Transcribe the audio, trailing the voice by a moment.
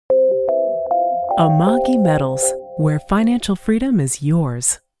Amagi Metals, where financial freedom is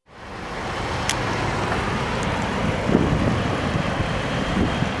yours.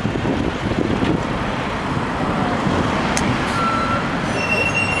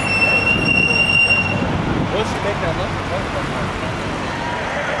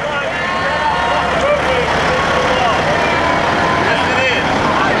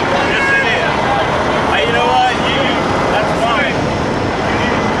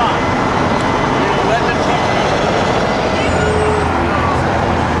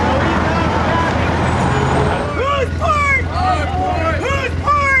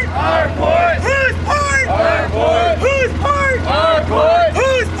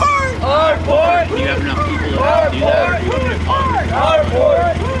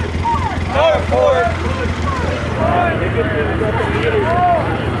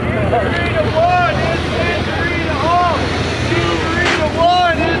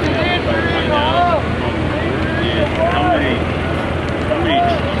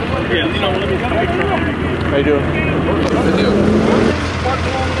 How you doing?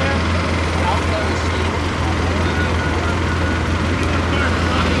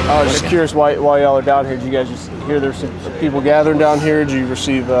 I was just curious why y'all are down here. Did you guys just hear there's some people gathering down here? Did you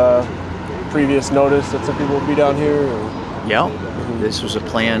receive previous notice that some people would be down here? Or? Yeah, this was a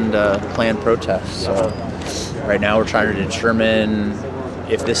planned protest. So right now we're trying to determine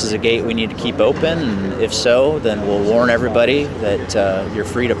if this is a gate we need to keep open, and if so, then we'll warn everybody that you're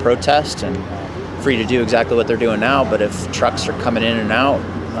free to protest and free to do exactly what they're doing now. But if trucks are coming in and out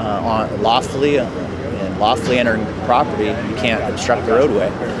lawfully entering property, you can't obstruct the roadway.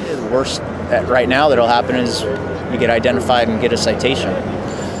 The worst right now that'll happen is you get identified and get a citation.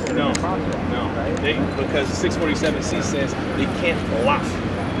 No, because 647C says they can't block.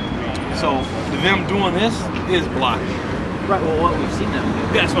 So them doing this is blocking. Right. Well, what we've seen them do.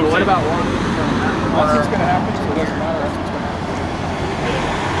 That's what. What about one? Nothing's going to happen, so it doesn't matter. That's what's going to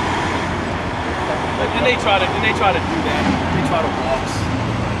happen. But then they try to do that. They try to walk.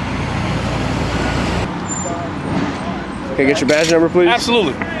 Can I get your badge number, please?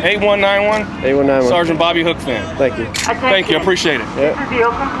 Absolutely. 8191. 8191. Sergeant Bobby Hook fan. Thank you. Thank you. I appreciate it. This is the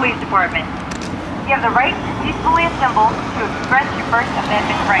Oakland Police Department. You have the right to peacefully assemble to express your First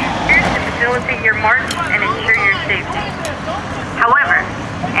Amendment rights. Here to facilitate your march and ensure your safety. However,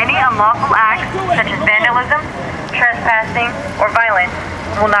 any unlawful acts such as vandalism, trespassing, or violence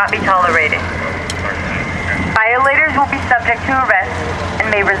will not be tolerated. Violators will be subject to arrest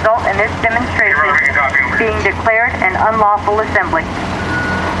and may result in this demonstration being declared an unlawful assembly.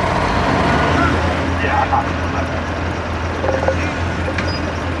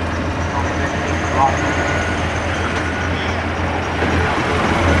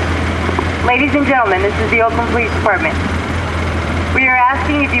 Ladies and gentlemen, this is the Oakland Police Department. We are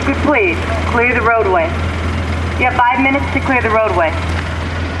asking if you could please clear the roadway. You have 5 minutes to clear the roadway.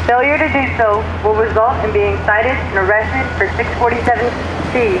 Failure to do so will result in being cited and arrested for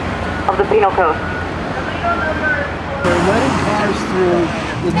 647C of the Penal Code. They're letting cars through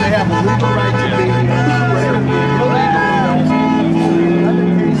that they have a legal right to be here. They're illegal. Another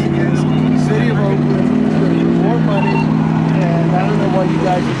case against the city of Oakland, getting more money, and I don't know what you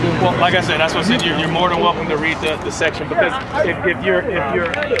guys are doing. Well, like I said, that's what I said. You're more than welcome to read the section, because if you're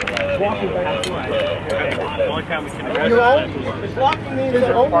walking back, the only time we can arrest you. Blocking means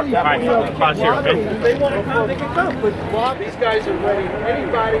that only they want to come, they can come. But these guys are ready.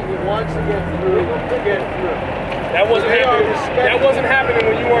 Anybody who wants to get through, get through. That wasn't happening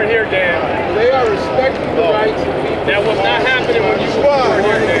when you weren't here, Dan. They are respecting the rights of people. That was not happening when you weren't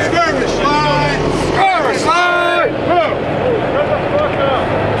here, Dan. Skirmish line! Skirmish line! Shut the fuck up.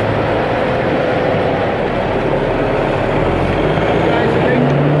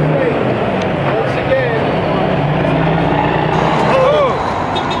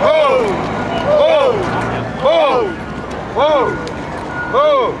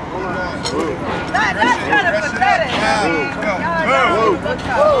 That's kind of pathetic.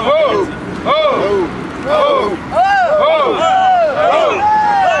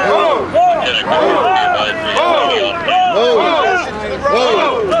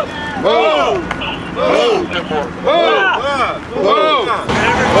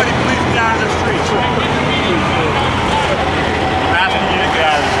 Everybody please get out of the street. I'm asking you to get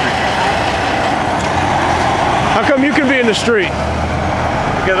out of the street. How come you can be in the street?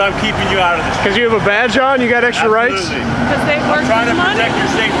 Because I'm keeping you out of the street. Because you have a badge on? You got extra rights? Because they work I'm trying to protect your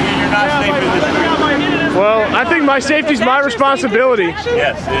safety, and you're not safe in the street. Well, I think my safety's my responsibility.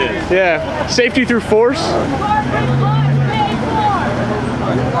 Yes, it is. Yeah. Safety through force.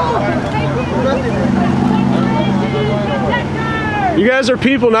 You guys are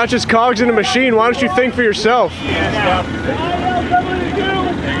people, not just cogs in a machine. Why don't you think for yourself? My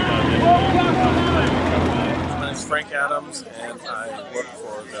name is Frank Adams, and I work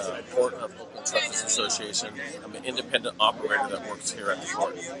for the Port of Oakland Truckers Association. I'm an independent operator that works here at the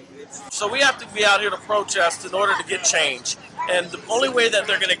port. So we have to be out here to protest in order to get change. And the only way that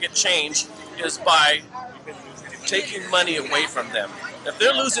they're going to get change is by taking money away from them. If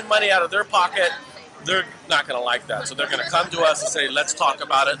they're losing money out of their pocket, they're not going to like that. So they're going to come to us and say, let's talk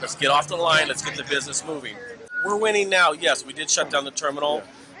about it. Let's get off the line. Let's get the business moving. We're winning now. Yes, we did shut down the terminal.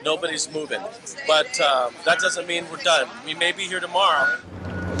 Nobody's moving. But that doesn't mean we're done. We may be here tomorrow.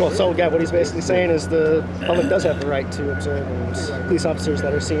 Well, so yeah, what he's basically saying is the public does have the right to observe, and police officers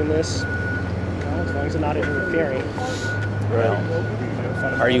that are seeing this, as long as they're not interfering. Right.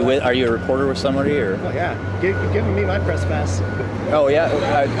 Are you a reporter with somebody, or? Oh yeah, you're giving me my press pass. Oh yeah,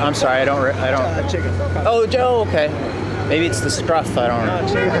 I'm sorry, I don't. Chicken. Oh, Joe. Okay. Maybe it's the scruff. I don't know.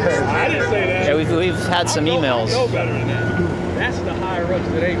 I didn't say that. Yeah, we've had some emails. No better than that. That's the higher ups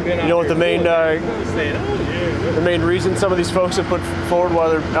that ain't been out. You know what the main reason some of these folks have put forward while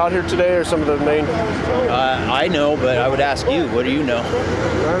they're out here today, or some of the main? I know, but I would ask you. What do you know?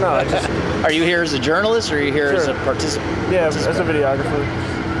 I don't know. Are you here as a journalist, or are you here as a participant? Yeah, as a videographer,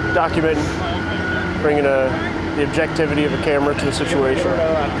 documenting, bringing the objectivity of a camera to the situation.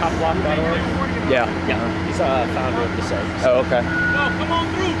 Copblock.org. Yeah. Yeah. He's a founder of the site. Oh, okay. No, come on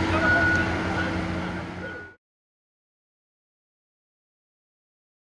through.